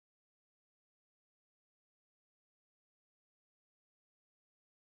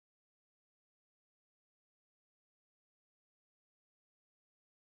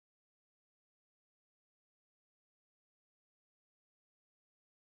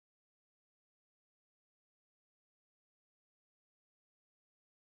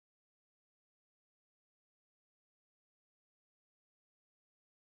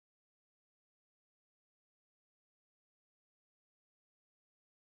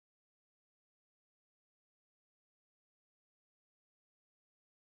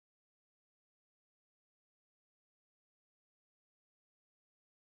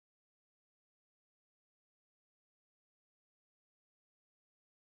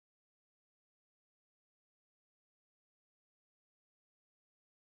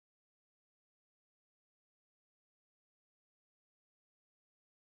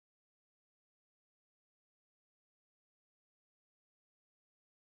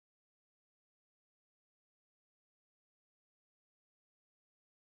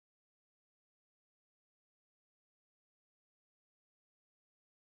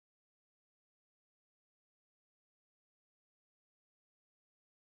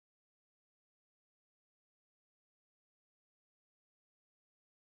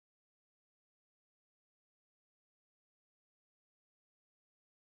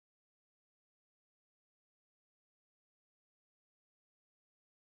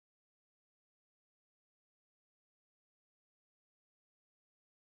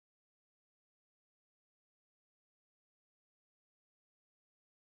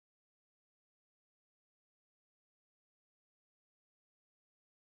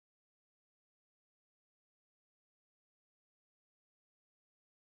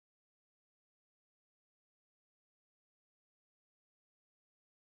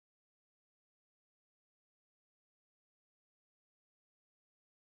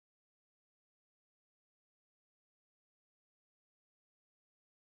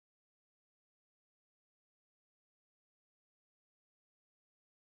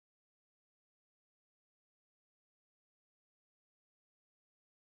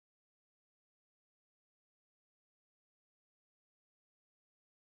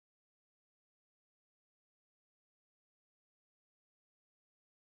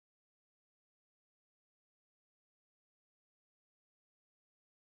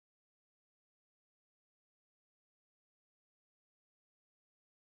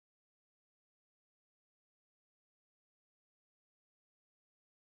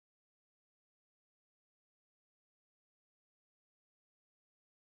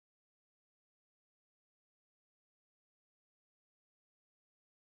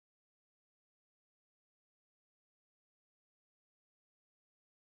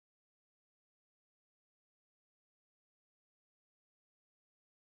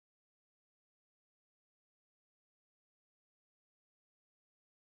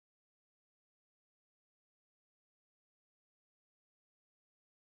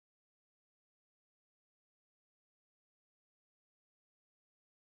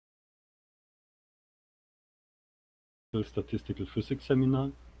Statistical Physics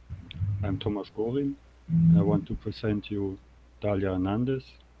Seminar. I'm Thomas Gorin. I want to present you Dalia Hernández.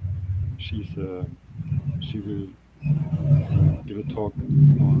 She will give a talk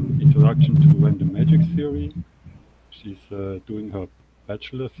on Introduction to Random Matrix Theory. She's doing her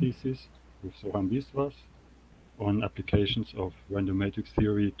bachelor thesis with Soran Biswas on applications of random matrix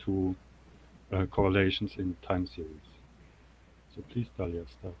theory to correlations in time series. So please, Dalia,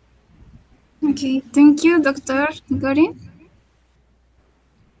 start. Okay, thank you, Dr. Gorin.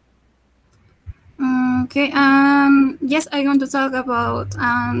 Okay, yes, I'm going to talk about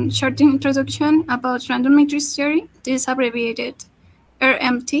short introduction about random matrix theory. This is abbreviated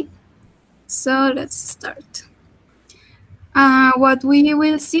RMT. So let's start. What we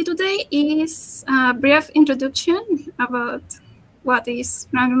will see today is a brief introduction about what is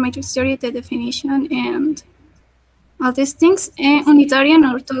random matrix theory, the definition, and all these things, and unitary and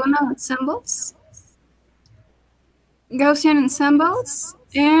orthogonal ensembles, Gaussian ensembles,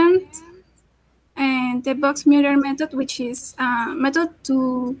 and the box mirror method, which is a method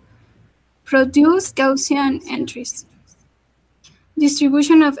to produce Gaussian entries.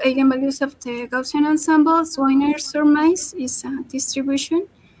 Distribution of eigenvalues of the Gaussian ensembles, Wiener surmise is a distribution,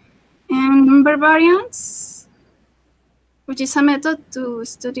 and number variance, which is a method to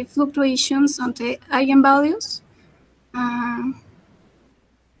study fluctuations on the eigenvalues.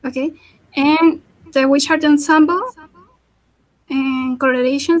 Okay, and the Wishart ensemble, and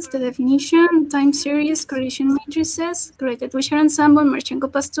correlations, the definition, time series, correlation matrices, correlated Wishart ensemble,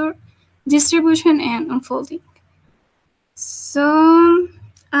 Marchenko-Pastur, distribution, and unfolding. So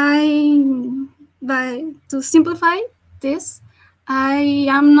to simplify this, I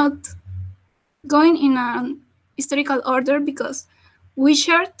am not going in a historical order because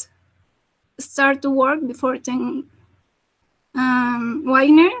Wishart started to work before then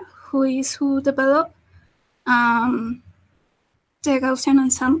Wiener, who developed the Gaussian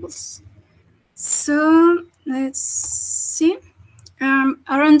ensembles. So let's see. A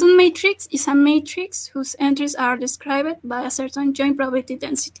random matrix is a matrix whose entries are described by a certain joint probability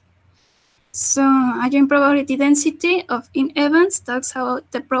density. So a joint probability density of n events talks about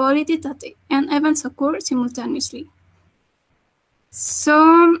the probability that the n events occur simultaneously.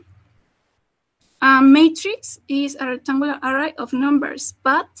 So a matrix is a rectangular array of numbers,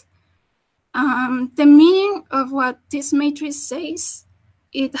 but the meaning of what this matrix says,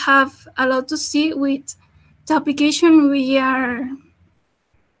 it have a lot to see with the application we are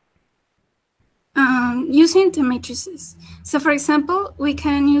using the matrices. So for example, we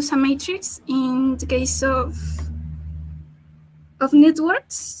can use a matrix in the case of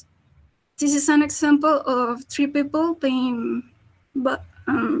networks. This is an example of three people playing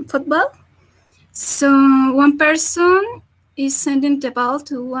football. So one person is sending the ball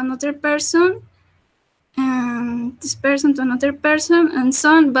to another person, and this person to another person, and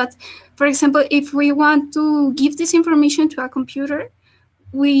so on. But for example, if we want to give this information to a computer,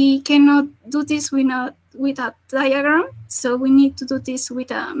 we cannot do this with a diagram, so we need to do this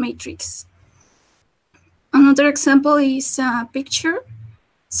with a matrix. Another example is a picture.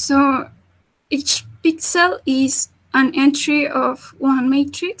 So each pixel is an entry of one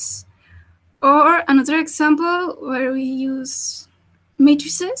matrix. Or another example where we use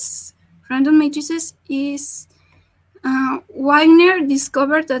matrices, random matrices, is Wiener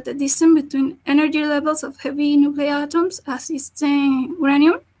discovered that the distance between energy levels of heavy nuclei atoms, as is the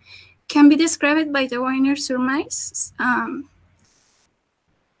uranium, can be described by the Wiener surmise.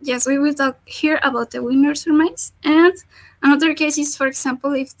 Yes, we will talk here about the Wiener surmise. And another case is, for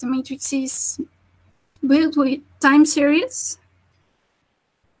example, if the matrix is built with time series,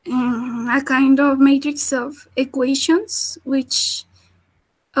 a kind of matrix of equations,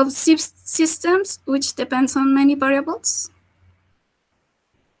 of systems, which depends on many variables.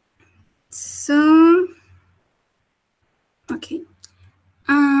 So, okay.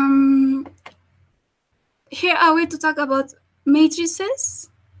 Here I want to talk about matrices.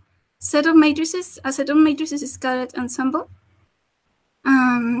 A set of matrices is called ensemble,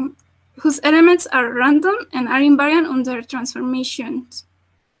 whose elements are random and are invariant under transformations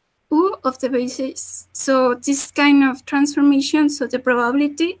U of the basis. So this kind of transformation, so the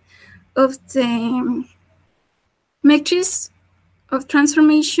probability of the matrix of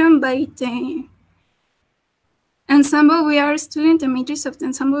transformation by the ensemble we are studying, the matrix of the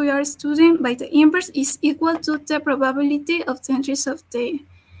ensemble we are studying by the inverse is equal to the probability of the entries of the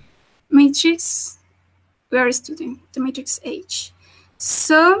matrix we are studying, the matrix H.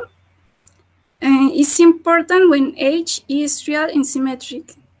 So it's important when H is real and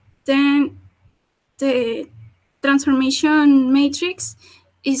symmetric, then the transformation matrix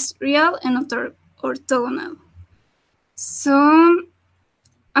is real and orthogonal. So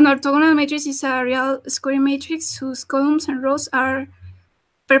an orthogonal matrix is a real square matrix whose columns and rows are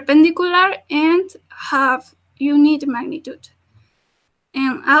perpendicular and have unit magnitude.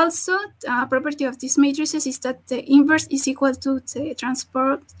 And also, a property of these matrices is that the inverse is equal to the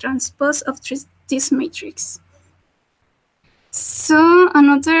transpose of this matrix. So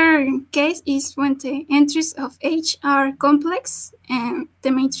another case is when the entries of H are complex and the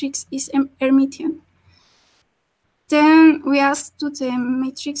matrix is Hermitian. Then we ask to the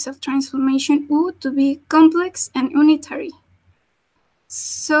matrix of transformation U to be complex and unitary.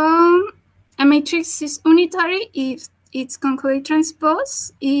 So a matrix is unitary if its conjugate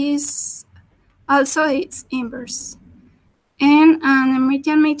transpose is also its inverse. And an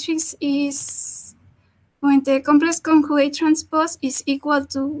Hermitian matrix is when the complex conjugate transpose is equal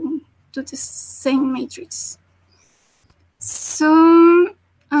to the same matrix. So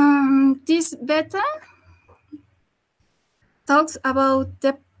this beta talks about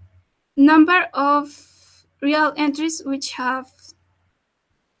the number of real entries which have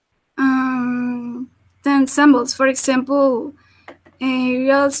 10 symbols. For example, a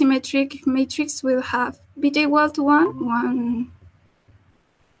real symmetric matrix will have beta equal to one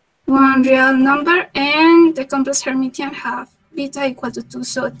real number, and the complex Hermitian have beta equal to 2.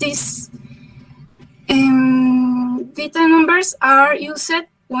 So these beta numbers are used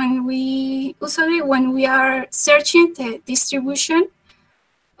when we are searching the distribution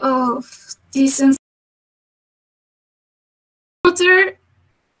of these. Another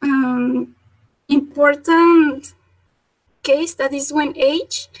important case that is when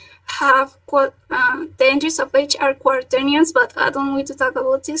H have the entries of H are quaternions, but I don't want to talk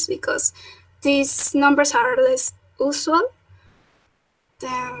about this because these numbers are less usual.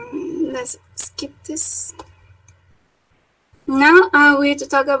 Then let's skip this. Now we need to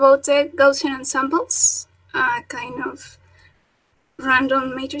talk about the Gaussian ensembles, kind of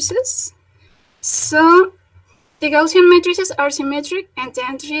random matrices. So the Gaussian matrices are symmetric and the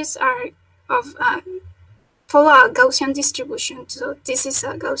entries are of follow a Gaussian distribution. So this is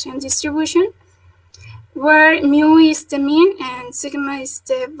a Gaussian distribution where mu is the mean and sigma is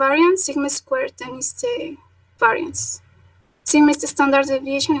the variance, sigma squared then is the variance. Sigma is the standard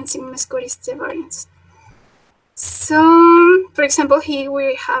deviation and sigma squared is the variance. So, for example, here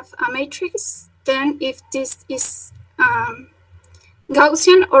we have a matrix. Then if this is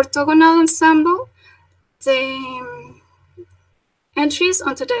Gaussian orthogonal ensemble, the entries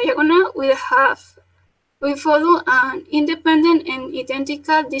on the diagonal will follow an independent and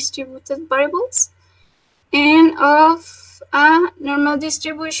identical distributed variables and of a normal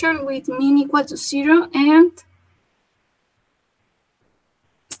distribution with mean equal to 0 and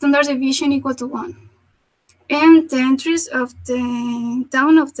standard deviation equal to 1. And the entries of the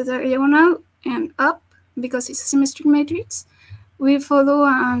down of the diagonal and up, because it's a symmetric matrix, we follow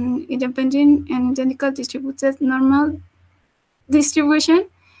an independent and identical distributed normal distribution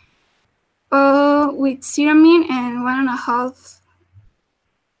with 0 mean and 1.5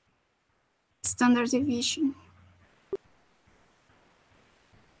 standard deviation.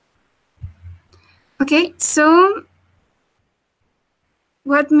 Okay, so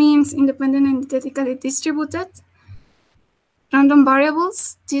what means independent and identically distributed? Random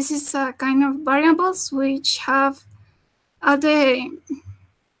variables. This is a kind of variables which have the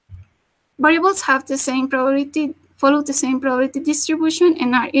variables have the same probability, follow the same probability distribution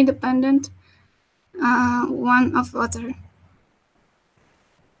and are independent one of other.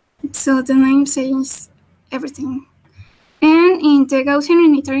 So the name says everything. And in the Gaussian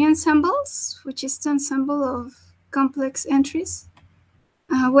unitary ensembles, which is the ensemble of complex entries,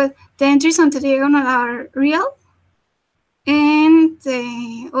 well, the entries on the diagonal are real, and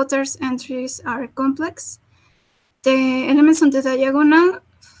the others entries are complex. The elements on the diagonal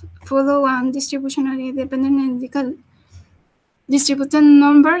follow a distribution of independent and identical distributed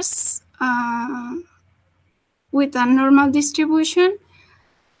numbers with a normal distribution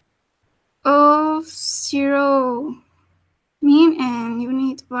of 0 mean and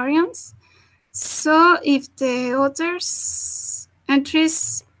unit variance. So if the others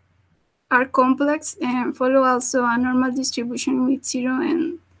entries are complex and follow also a normal distribution with 0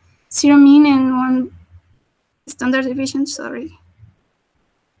 mean and 1 standard deviation, sorry.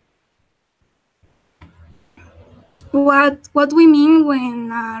 What we mean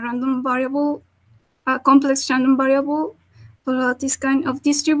when a random variable, a complex random variable follow this kind of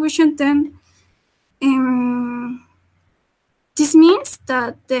distribution, then this means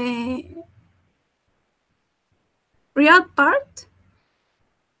that the real part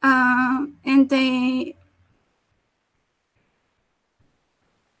and the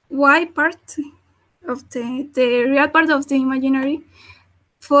y part of the real part of the imaginary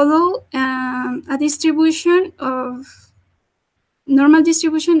follow a distribution of normal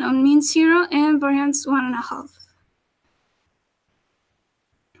distribution on mean 0 and variance 1.5.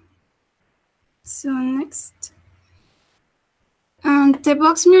 So next. The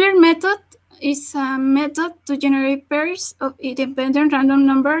Box-Miller method is a method to generate pairs of independent random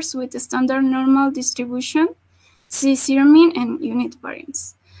numbers with a standard normal distribution, C0 mean, and unit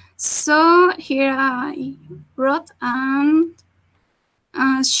variance. So here I wrote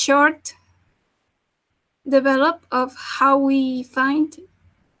a short develop of how we find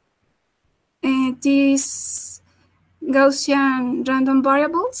these Gaussian random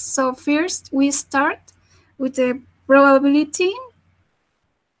variables. So first we start with the probability,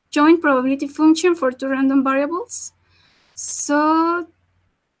 joint probability function for two random variables. So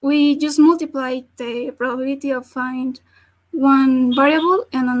we just multiply the probability of find one variable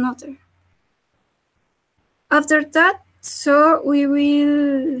and another. After that, so we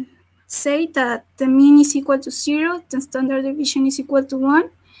will say that the mean is equal to 0, the standard deviation is equal to 1,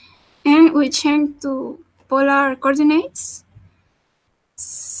 and we change to polar coordinates.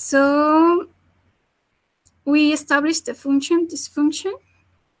 So we establish the function, this function,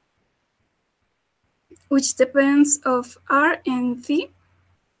 which depends of r and v.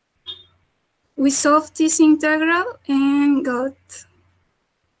 We solved this integral and got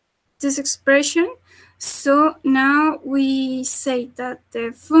this expression. So now we say that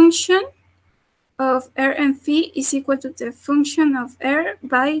the function of r and v is equal to the function of r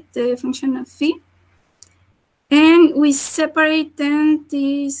by the function of v. And we separate then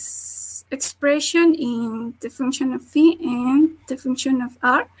this expression in the function of v and the function of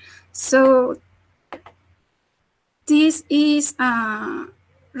r. So this is a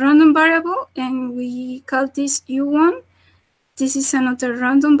random variable, and we call this u1. This is another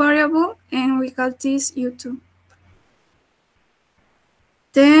random variable, and we call this u2.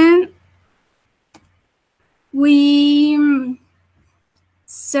 Then we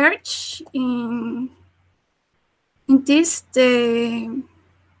search in this the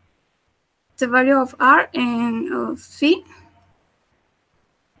value of r and of v.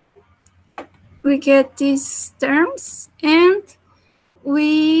 We get these terms, and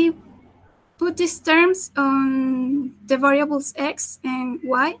we put these terms on the variables x and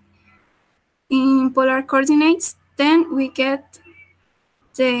y in polar coordinates. Then we get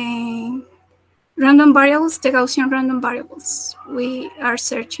the random variables, the Gaussian random variables we are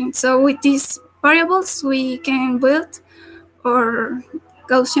searching. So with these variables, we can build our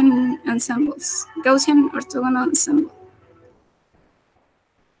Gaussian ensembles, Gaussian orthogonal ensemble.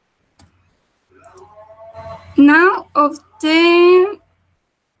 Now, of the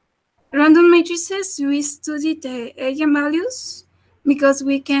random matrices, we study the eigenvalues because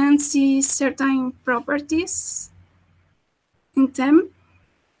we can see certain properties in them.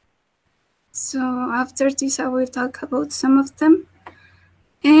 So after this, I will talk about some of them.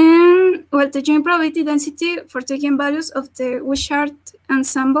 And well, the joint probability density for the eigenvalues of the Wishart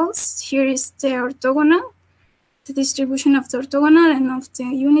ensembles. Here is the orthogonal, the distribution of the orthogonal and of the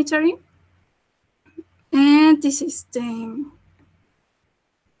unitary. And this is the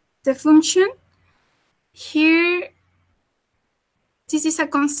function. Here, this is a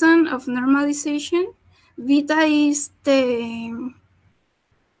constant of normalization. Beta is the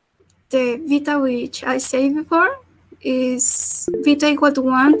beta which I said before, is beta equal to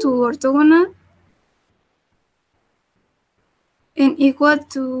 1 to orthogonal and equal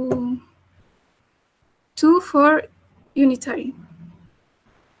to 2 for unitary.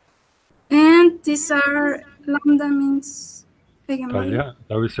 And these are lambda means eigenvalue. Yeah,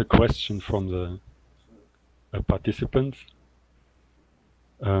 there is a question from the participants.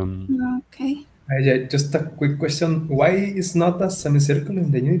 Okay. Just a quick question. Why is not a semicircle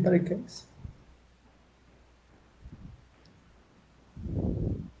in the unitary case?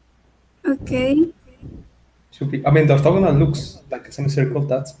 Okay. Should be. I mean, the orthogonal looks like a semicircle.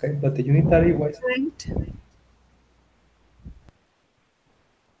 That's okay, but the unitary, why? Right.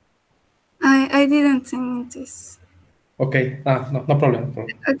 I didn't think this. Okay. No problem. No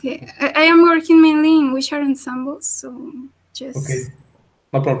problem. Okay. I am working mainly in Wishart ensembles, so just. Okay.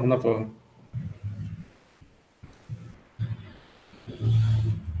 No problem. No problem.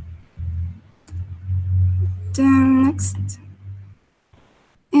 Then next.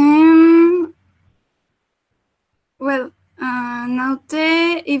 Well, now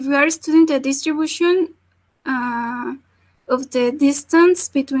if we are studying the distribution of the distance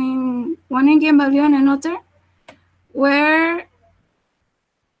between one eigenvalue and another, where,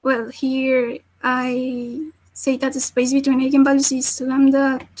 well, here I say that the space between eigenvalues is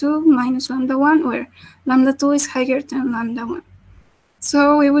lambda2 minus lambda1, where lambda2 is higher than lambda1.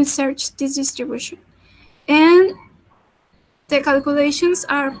 So we will search this distribution. And the calculations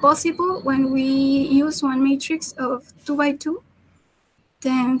are possible when we use one matrix of 2 by 2.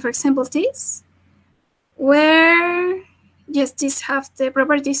 Then, for example, this, where, yes, these have the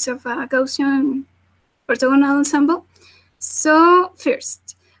properties of a Gaussian orthogonal ensemble. So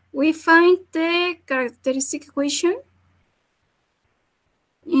first, we find the characteristic equation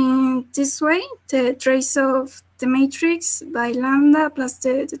in this way, the trace of the matrix by lambda plus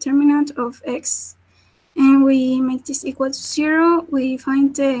the determinant of x. And we make this equal to 0. We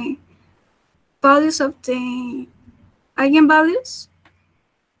find the values of the eigenvalues.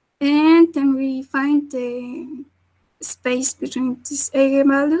 And then we find the space between these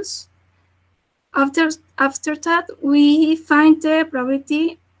eigenvalues. After that, we find the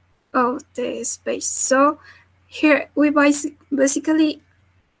probability of the space. So here we basically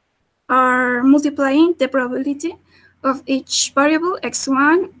are multiplying the probability of each variable,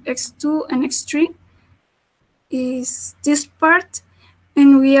 x1, x2, and x3 is this part.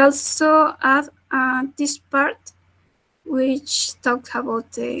 And we also add this part, which talks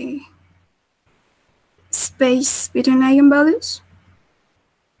about the space between eigenvalues.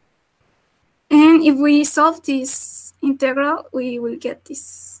 And if we solve this integral, we will get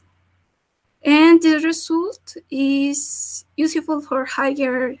this. And the result is useful for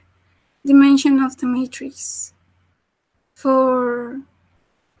higher dimension of the matrix for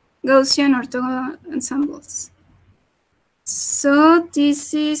Gaussian orthogonal ensembles. So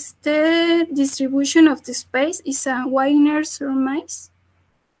this is the distribution of the space. It's a Wigner surmise.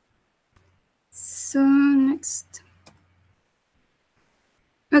 So next.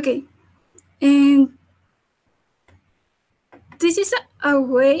 Okay. And this is a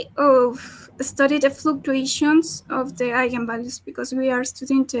way of study the fluctuations of the eigenvalues, because we are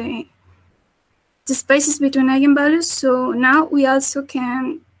studying the spaces between eigenvalues. So now we also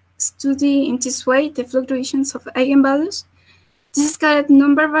can study in this way the fluctuations of eigenvalues. This is called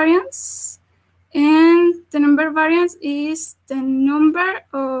number variance. And the number variance is the number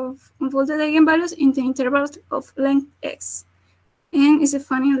of unfolded eigenvalues in the interval of length x. And it's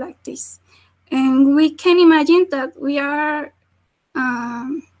defined like this. And we can imagine that we are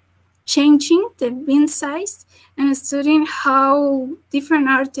changing the bin size and studying how different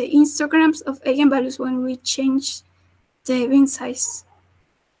are the histograms of eigenvalues when we change the bin size.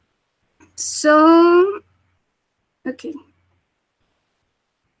 So, okay.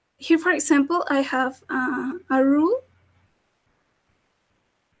 Here, for example, I have a rule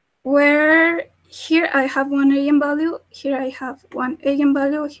where here I have one eigenvalue, here I have one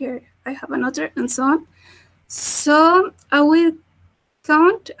eigenvalue, here I have another, and so on. So I will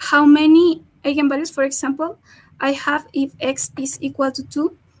count how many eigenvalues, for example, I have if x is equal to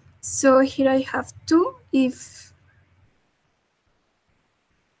 2. So here I have 2. If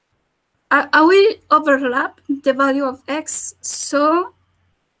I will overlap the value of x, so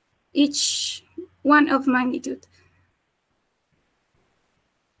each one of magnitude.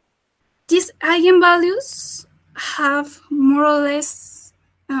 These eigenvalues have more or less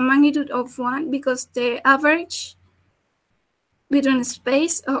a magnitude of 1 because the average between the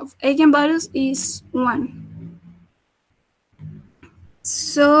space of eigenvalues is 1.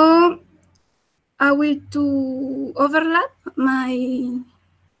 So I will to overlap my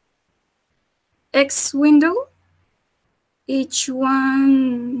x window, each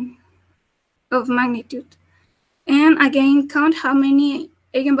one of magnitude. And again, count how many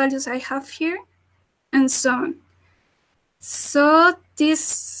eigenvalues I have here, and so on. So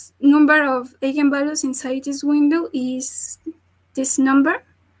this number of eigenvalues inside this window is this number.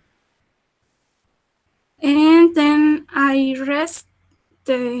 And then I rest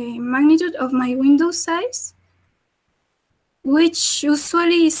the magnitude of my window size, which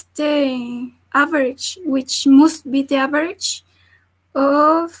usually is the average, which must be the average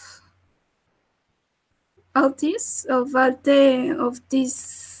of all these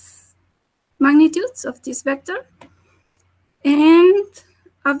magnitudes of this vector. And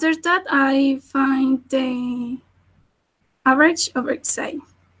after that, I find the average over xi.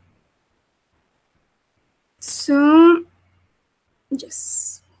 So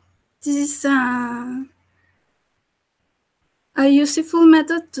yes, this is a useful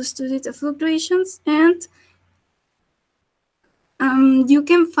method to study the fluctuations, and you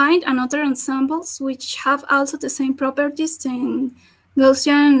can find another ensembles which have also the same properties in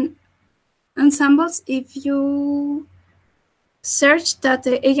Gaussian ensembles if you search that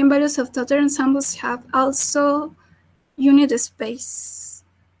the eigenvalues of the other ensembles have also unit space,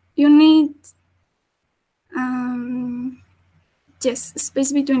 unit Yes,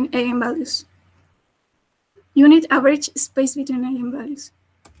 space between eigenvalues. Unit average space between eigenvalues.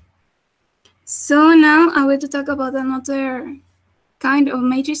 So now I'm going to talk about another kind of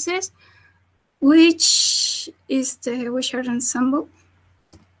matrices, which is the Wishart ensemble.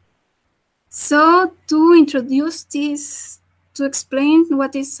 So to introduce this, to explain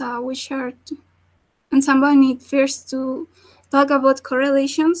what is a Wishart ensemble, I need first to talk about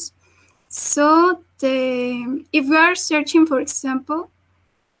correlations. So if we are searching, for example,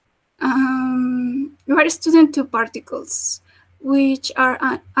 you are studying two particles, which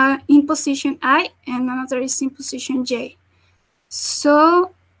are in position I and another is in position J.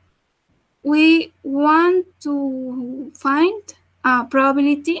 So we want to find a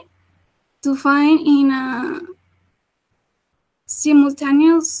probability to find in a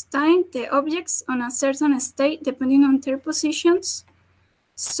simultaneous time the objects on a certain state depending on their positions.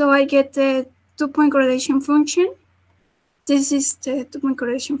 So I get the 2-point correlation function. This is the 2-point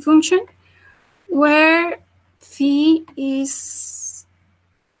correlation function, where phi is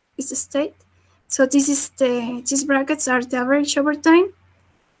the state. So these brackets are the average over time.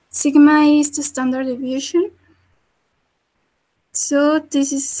 Sigma is the standard deviation. So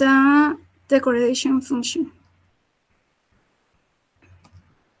this is the correlation function.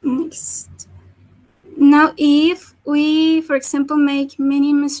 Next. Now, if we, for example, make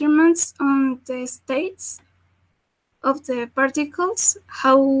many measurements on the states of the particles,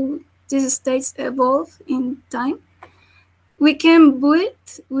 how these states evolve in time, we can build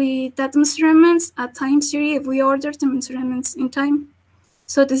with that measurements a time series if we order the measurements in time.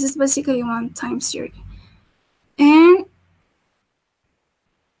 So this is basically one time series. And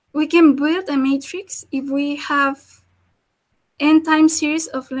we can build a matrix if we have n time series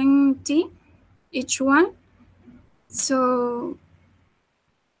of length t, each one. So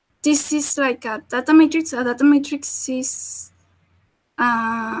this is like a data matrix. A data matrix is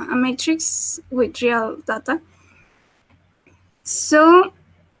a matrix with real data. So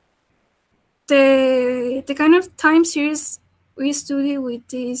the kind of time series we study with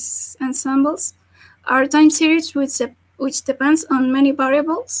these ensembles are time series which depends on many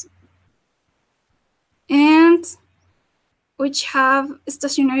variables and which have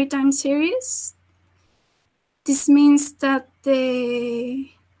stationary time series. This means that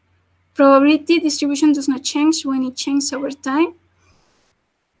the probability distribution does not change when it changes over time.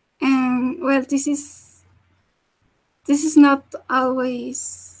 And well, this is not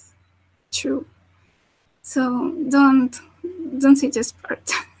always true. So don't see this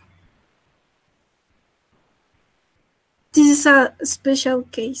part. This is a special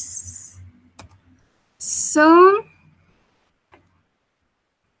case. So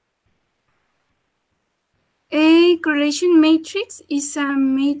a correlation matrix is a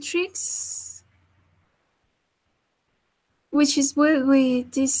matrix which is built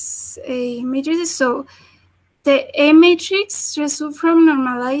with this matrices. So the A matrix results from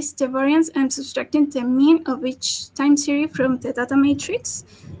normalizing the variance and subtracting the mean of each time series from the data matrix.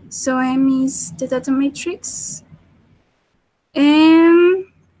 So M is the data matrix. And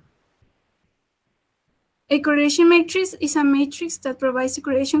a correlation matrix is a matrix that provides a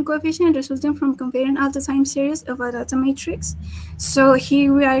correlation coefficient resulting from comparing all the time series of a data matrix. So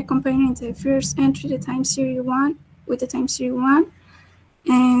here we are comparing the first entry, the time series 1 with the time series 1.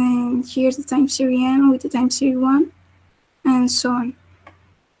 And here's the time series n with the time series 1, and so on.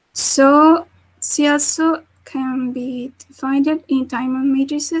 So C also can be defined in time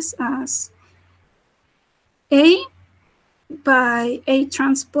matrices as A by A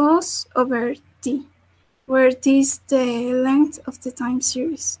transpose over T, where T is the length of the time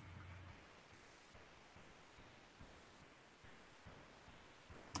series.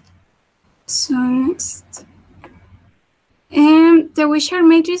 So next. And the Wishart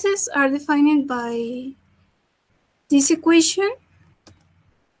matrices are defined by this equation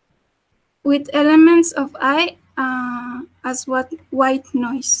with elements of I as white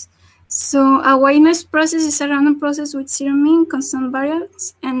noise. So a white noise process is a random process with zero mean, constant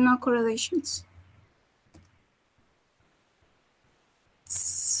variance, and no correlations.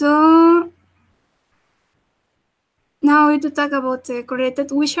 So now we to talk about the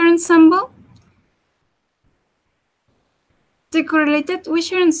correlated Wishart ensemble. The correlated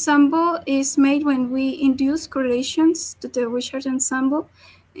Wishart ensemble is made when we induce correlations to the Wishart ensemble,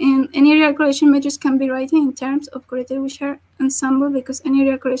 and any real correlation matrix can be written in terms of correlated Wishart ensemble because any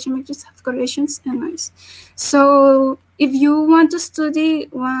real correlation matrix have correlations and noise. So if you want to study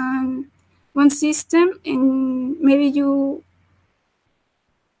one system and maybe you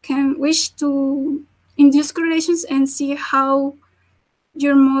can wish to induce correlations and see how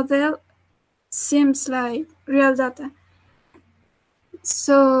your model seems like real data.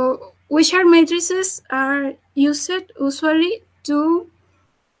 So Wishart matrices are used usually to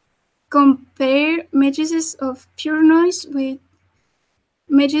compare matrices of pure noise with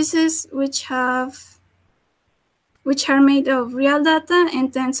matrices which are made of real data,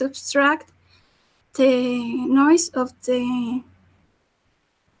 and then subtract the noise of the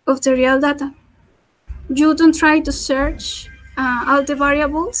real data. You don't try to search all the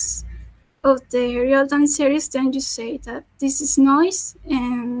variables of the real-time series, then you say that this is noise,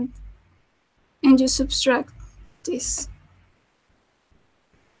 and you subtract this.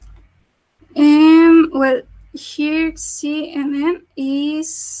 And well, here C and N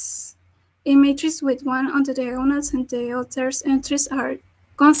is a matrix with one on the diagonals and the other entries are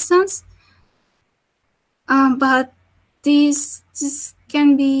constants. But this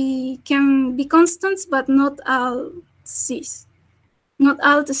can be constants, but not all C's. Not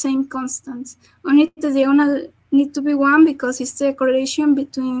all the same constants. Only the diagonal need to be one because it's the correlation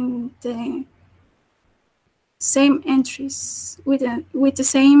between the same entries with the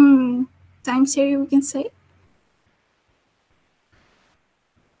same time series, we can say.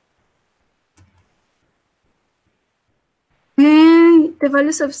 And the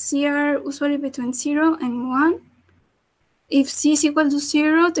values of C are usually between 0 and 1. If C is equal to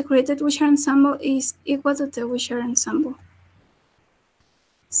 0, the created Wishart ensemble is equal to the Wishart ensemble.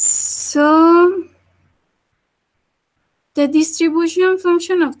 So the distribution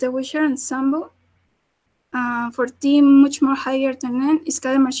function of the Wishart ensemble for T much more higher than N is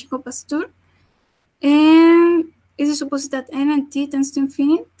called Marchenko-Pastur. And it is supposed that N and T tends to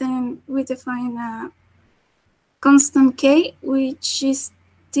infinite, then we define a constant K, which is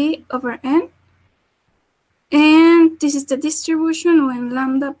T over N. And this is the distribution when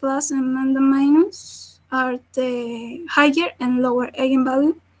lambda plus and lambda minus are the higher and lower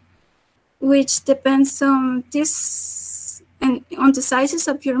eigenvalue, which depends on this and on the sizes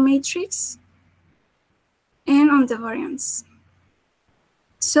of your matrix and on the variance.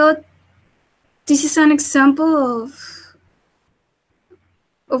 So this is an example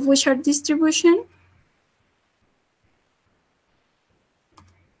of Wishart distribution.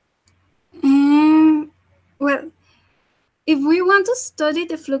 And well, if we want to study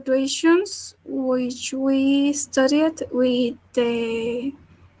the fluctuations which we studied with the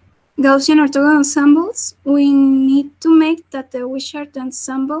Gaussian orthogonal ensembles, we need to make that the Wishart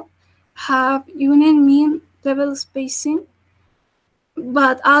ensemble have union mean level spacing,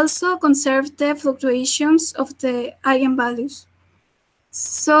 but also conserve the fluctuations of the eigenvalues.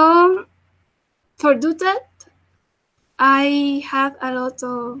 So for do that, I had a lot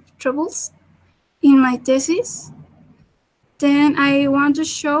of troubles in my thesis. Then I want to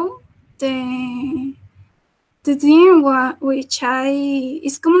show the thing which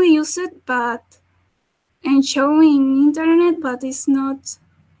is commonly used, but and shown in internet, but it's not,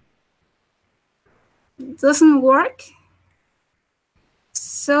 doesn't work.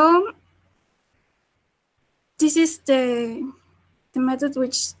 So this is the method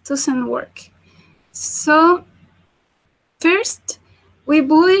which doesn't work. So first, we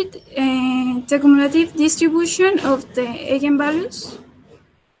build the cumulative distribution of the eigenvalues,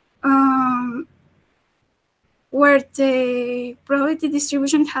 where the probability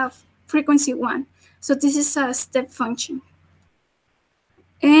distribution have frequency 1. So this is a step function.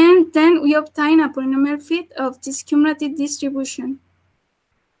 And then we obtain a polynomial fit of this cumulative distribution.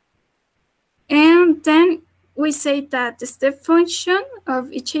 And then we say that the step function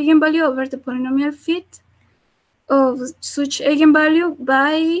of each eigenvalue over the polynomial fit of such eigenvalue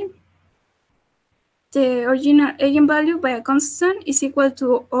by the original eigenvalue by a constant is equal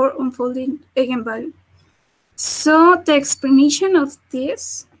to our unfolding eigenvalue. So the explanation of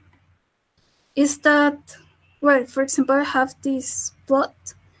this is that, well, for example, I have this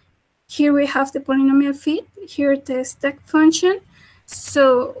plot. Here we have the polynomial fit, here the step function.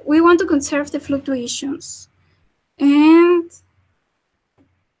 So we want to conserve the fluctuations. And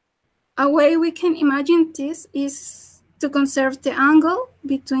a way we can imagine this is to conserve the angle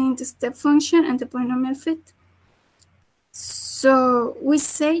between the step function and the polynomial fit. So we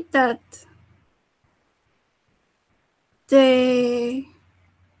say that the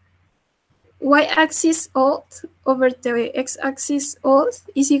y-axis alt over the x-axis alt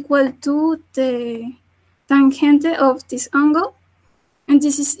is equal to the tangent of this angle, and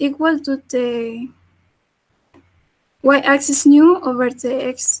this is equal to the y-axis nu over the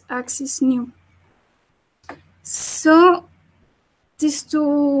x-axis nu. So these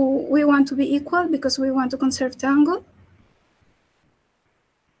two we want to be equal because we want to conserve the angle.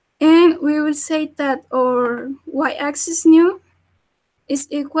 And we will say that our y-axis nu is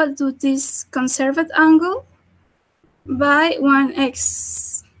equal to this conserved angle by one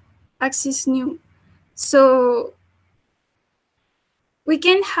x-axis nu. So we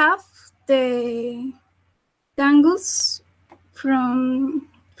can have the angles from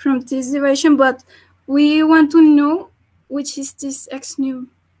this derivation, but we want to know which is this x nu.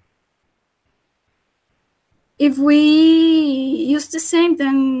 If we use the same,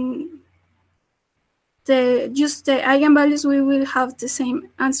 then just the eigenvalues, we will have the same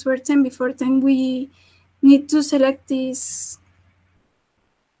answer 10 before. Then we need to select this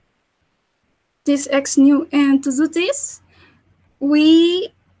x nu, and to do this,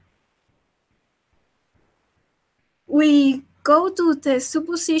 we go to the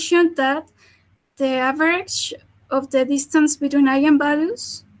supposition that the average of the distance between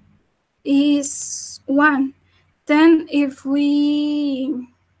eigenvalues is 1. Then if the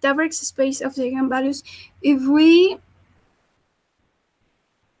average space of the eigenvalues, if we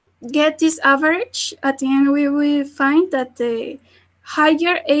get this average, at the end we will find that the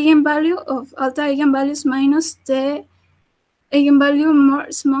higher eigenvalue of all the eigenvalues minus the eigenvalue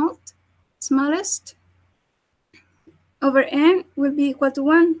smallest over n will be equal to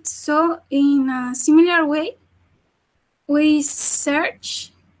 1. So in a similar way, we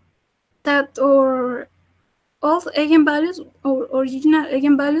search that all eigenvalues or original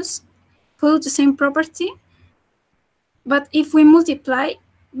eigenvalues follow the same property, but if we multiply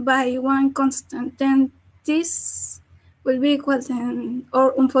by one constant, then this will be equal to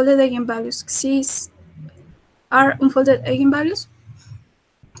our unfolded eigenvalues. These are unfolded eigenvalues.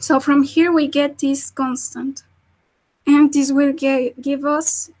 So from here we get this constant, and this will give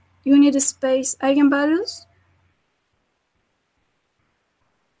us unit space eigenvalues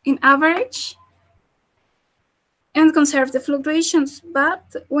in average and conserve the fluctuations.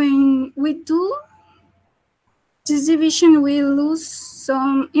 But when we do this division, we lose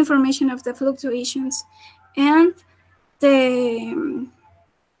some information of the fluctuations, and the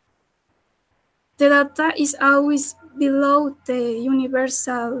data is always below the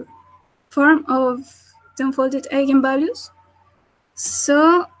universal form of the unfolded eigenvalues.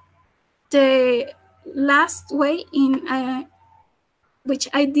 So the last way in which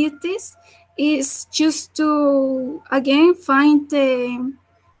I did this is just to again find the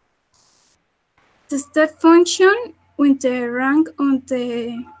step function with the rank on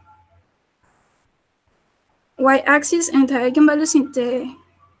the y-axis and the eigenvalues in the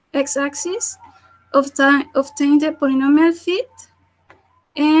x-axis, obtain the polynomial fit,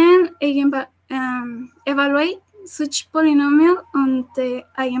 and evaluate such polynomial on the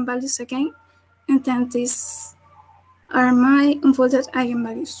eigenvalues again, and then these are my unfolded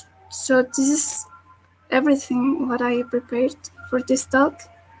eigenvalues. So this is everything what I prepared for this talk.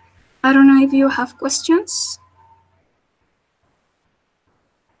 I don't know if you have questions.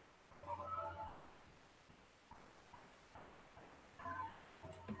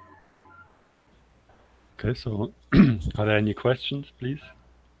 Okay, so are there any questions, please?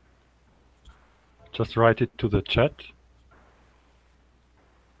 Just write it to the chat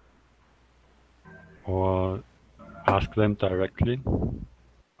or ask them directly.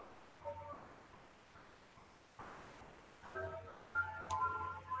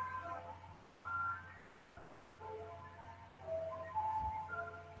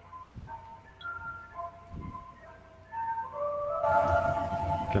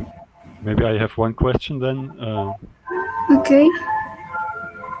 Okay. Maybe I have one question then. Okay.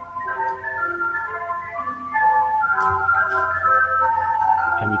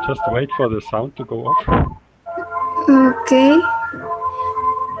 Can you just wait for the sound to go off? Okay.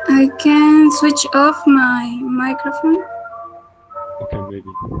 I can switch off my microphone. Okay,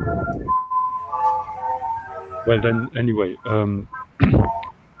 maybe. Well, then, anyway,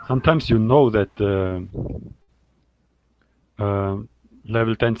 sometimes you know that the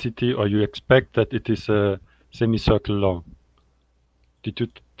level density, or you expect that it is a semicircle law. Did you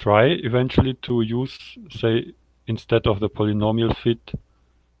try eventually to use, say, instead of the polynomial fit,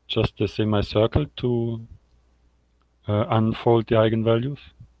 just the semicircle to unfold the eigenvalues?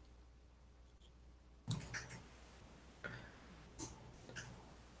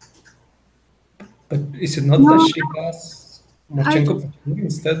 But is it not that she has Marchenko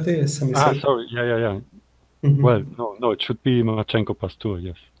instead the semicircle? Ah, sorry. Yeah. Mm-hmm. Well, no, it should be Marchenko Pastur,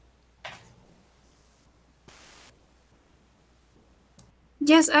 yes.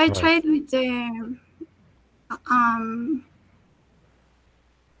 Yes, I Right. tried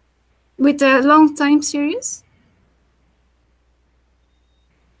with the long time series.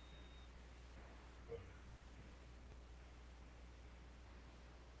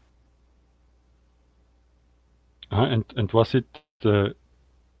 And was it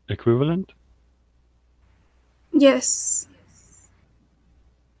equivalent? Yes.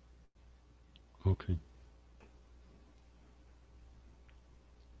 Okay.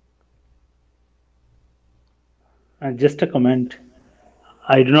 Just a comment.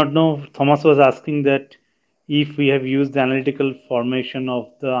 I do not know, Thomas was asking that if we have used the analytical formation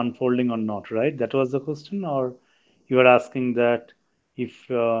of the unfolding or not, right? That was the question, or you are asking that if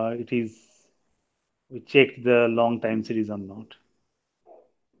it is, we checked the long time series or not?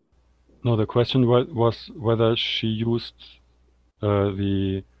 No, the question was whether she used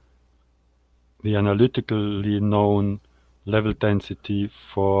the analytically known level density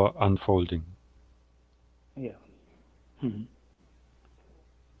for unfolding. Yeah. Mm-hmm.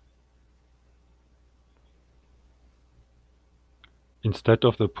 Instead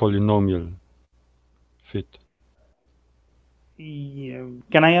of the polynomial fit. Yeah.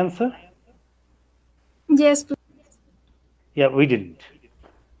 Can I answer? Yes, please. Yeah, we didn't.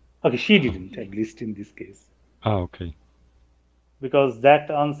 Okay, she didn't, at least in this case. Ah, okay. Because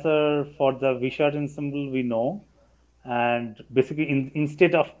that answer for the Wishart ensemble we know, and basically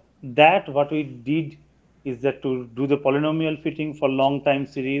instead of that, what we did is that to do the polynomial fitting for long time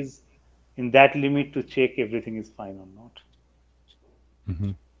series in that limit to check everything is fine or not.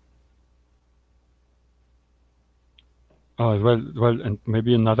 Mm-hmm. Well, and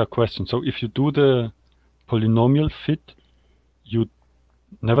maybe another question. So if you do the polynomial fit, you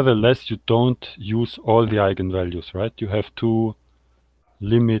nevertheless you don't use all the eigenvalues, right? You have to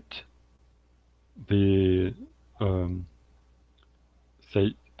limit the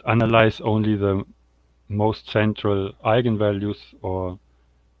say analyze only the most central eigenvalues, or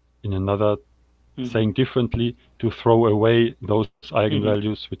in another saying differently, to throw away those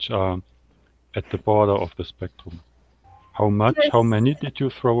eigenvalues which are at the border of the spectrum. How much? Yes. How many did you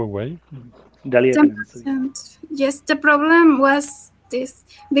throw away? Dalia can answer. 10%. Yes, the problem was this,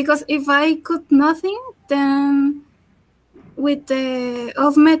 because if I could nothing, then with the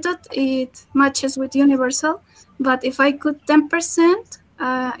off method it matches with universal, but if I could 10%,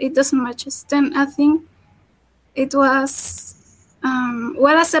 it doesn't match. Then I think it was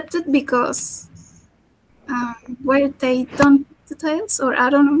well accepted because where they don't details, or I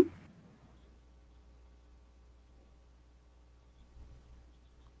don't know.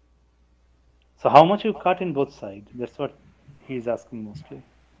 So how much you cut in both sides? That's what he's asking mostly.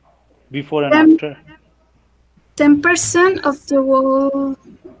 Before and after. 10% of the whole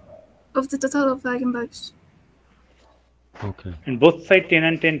of the total of eigenvalues. Okay. In both sides 10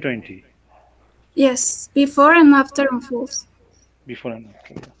 and 10, 20. Yes, before and after unfolds. Before and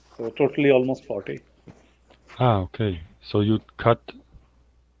after. Yeah. So totally almost 40. Ah, okay. So you cut.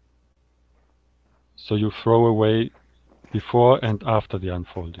 So you throw away before and after the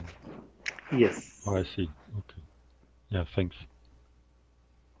unfolding. Yes. Oh, I see. Okay. Yeah, thanks.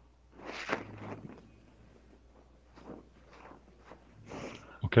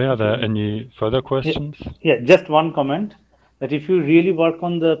 Okay, are there any further questions? Yeah, just one comment, that if you really work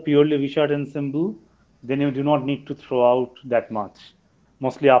on the purely Wishart ensemble, then you do not need to throw out that much,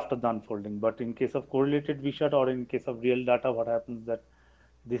 mostly after the unfolding. But in case of correlated Wishart or in case of real data, what happens that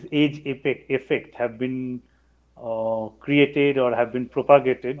this age effect have been created or have been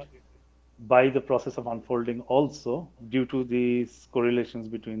propagated by the process of unfolding also, due to these correlations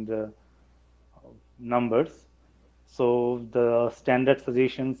between the numbers. So the standard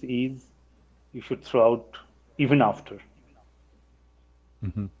suggestions is you should throw out even after.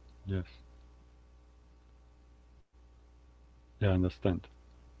 Mm-hmm. Yes. Yeah, I understand.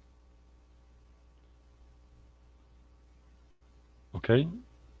 Okay.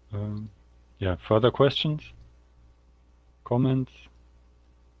 Yeah, further questions? Comments?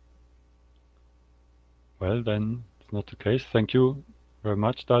 Well, then it's not the case. Thank you very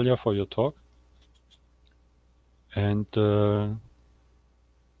much, Dalia, for your talk. And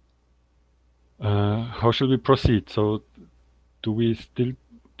how shall we proceed? So do we still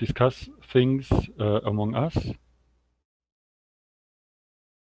discuss things among us?